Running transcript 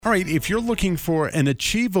All right, if you're looking for an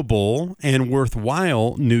achievable and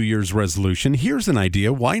worthwhile New Year's resolution, here's an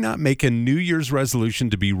idea. Why not make a New Year's resolution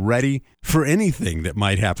to be ready for anything that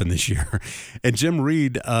might happen this year? And Jim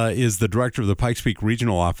Reed is the director of the Pikes Peak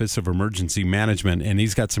Regional Office of Emergency Management, and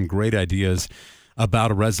he's got some great ideas about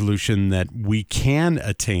a resolution that we can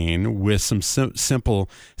attain with some simple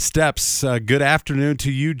steps. Good afternoon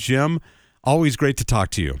to you, Jim. Always great to talk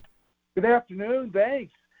to you. Good afternoon.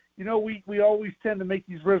 Thanks. You know, we always tend to make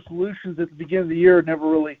these resolutions at the beginning of the year and never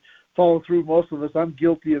really follow through, most of us. I'm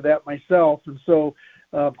guilty of that myself. And so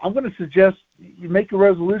I'm going to suggest you make a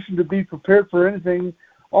resolution to be prepared for anything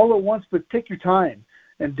all at once, but take your time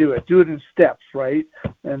and do it. Do it in steps, right?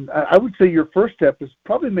 And I would say your first step is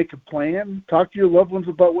probably make a plan. Talk to your loved ones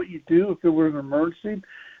about what you do if there were an emergency.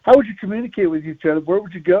 How would you communicate with each other? Where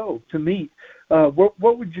would you go to meet? What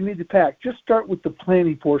would you need to pack? Just start with the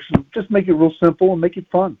planning portion. Just make it real simple and make it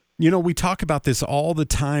fun. You know, we talk about this all the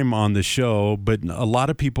time on the show, but a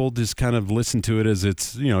lot of people just kind of listen to it as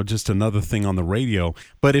it's, you know, just another thing on the radio.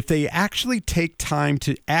 But if they actually take time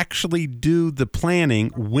to actually do the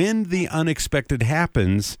planning when the unexpected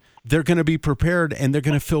happens, they're going to be prepared and they're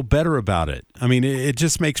going to feel better about it. I mean, it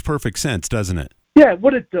just makes perfect sense, doesn't it? Yeah,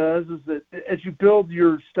 what it does is that as you build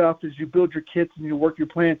your stuff, as you build your kits and you work your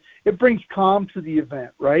plan, it brings calm to the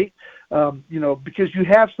event, right? Because you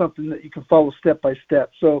have something that you can follow step by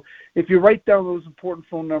step. So if you write down those important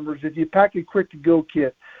phone numbers, if you pack a quick-to-go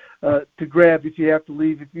kit to grab if you have to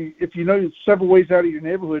leave, if you know you're several ways out of your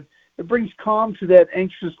neighborhood, it brings calm to that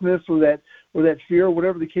anxiousness or that fear, or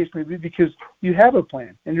whatever the case may be, because you have a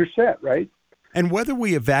plan and you're set, right? And whether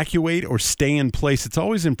we evacuate or stay in place, it's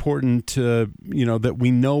always important to, that we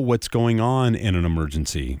know what's going on in an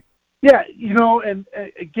emergency. Yeah, and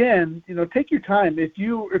again, take your time. If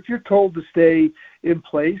you're told to stay in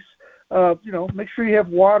place, make sure you have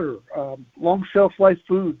water, long shelf life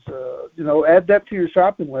foods. Add that to your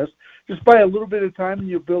shopping list. Just buy a little bit of time and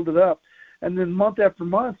you'll build it up. And then month after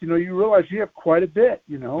month, you realize you have quite a bit,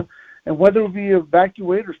 And whether we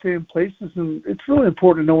evacuate or stay in places, and it's really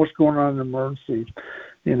important to know what's going on in an emergency.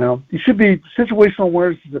 You should be, situational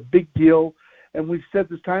awareness is a big deal. And we've said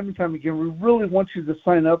this time and time again, we really want you to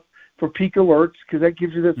sign up for Peak Alerts, because that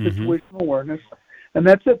gives you that situational awareness. And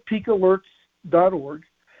that's at peakalerts.org.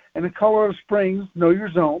 And in Colorado Springs, know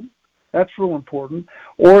your zone. That's real important.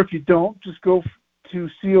 Or if you don't, just go to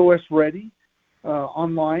COS Ready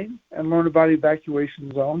online and learn about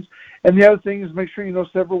evacuation zones. And the other thing is make sure you know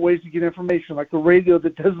several ways to get information, like a radio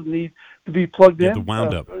that doesn't need to be plugged in. The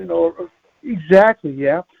wound up. Exactly,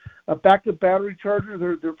 yeah. A backup battery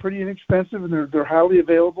charger, they're pretty inexpensive and they're highly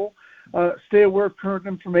available. Stay aware of current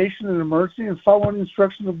information in an emergency and follow any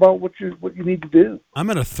instructions about what you need to do. I'm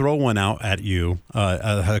going to throw one out at you,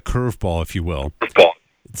 a curveball, if you will.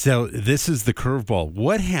 So this is the curveball.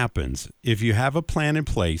 What happens if you have a plan in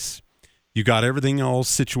place, you got everything all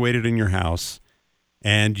situated in your house,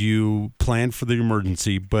 and you plan for the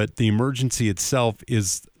emergency, but the emergency itself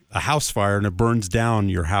is a house fire and it burns down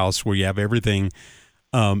your house where you have everything,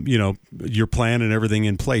 your plan and everything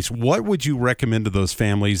in place? What would you recommend to those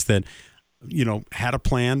families that, had a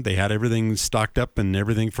plan, they had everything stocked up and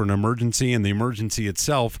everything for an emergency, and the emergency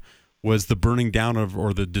itself was the burning down of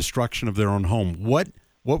or the destruction of their own home? What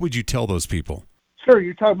would you tell those people? Sure,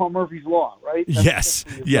 you're talking about Murphy's Law, right? Yes.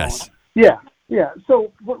 Yeah.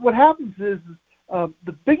 So what happens is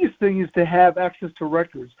the biggest thing is to have access to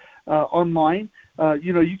records online.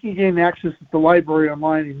 You can gain access at the library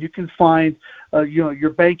online, and you can find, your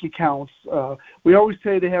bank accounts. We always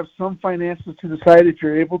say to have some finances to the side if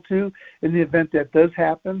you're able to, in the event that does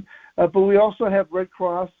happen. But we also have Red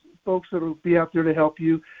Cross folks that will be out there to help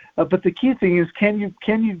you. But the key thing is, can you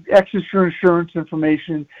access your insurance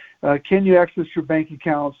information? Can you access your bank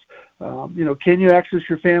accounts? Can you access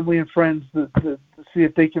your family and friends to see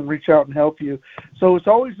if they can reach out and help you? So it's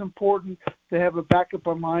always important to have a backup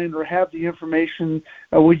online or have the information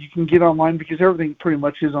where you can get online, because everything pretty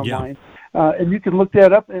much is online. Yeah. And you can look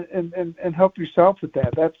that up and help yourself with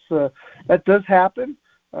that. That does happen.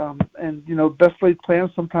 Best laid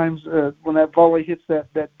plans, sometimes when that volley hits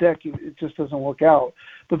that deck, it just doesn't work out.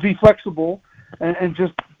 But be flexible, and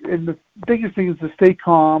the biggest thing is to stay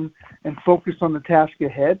calm and focus on the task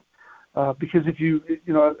ahead. Because if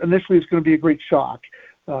initially it's going to be a great shock.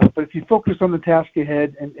 But if you focus on the task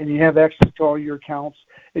ahead and you have access to all your accounts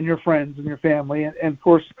and your friends and your family, and of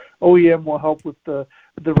course OEM will help with the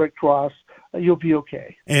Red Cross, you'll be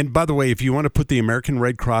okay. And by the way, if you want to put the American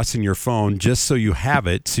Red Cross in your phone, just so you have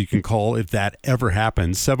it, so you can call if that ever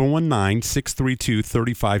happens,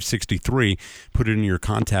 719-632-3563. Put it in your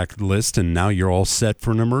contact list, and now you're all set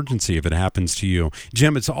for an emergency if it happens to you.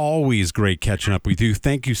 Jim, it's always great catching up with you.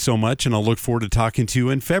 Thank you so much, and I'll look forward to talking to you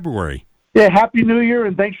in February. Yeah, Happy New Year,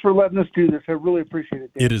 and thanks for letting us do this. I really appreciate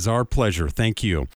it, Dave. It is our pleasure. Thank you.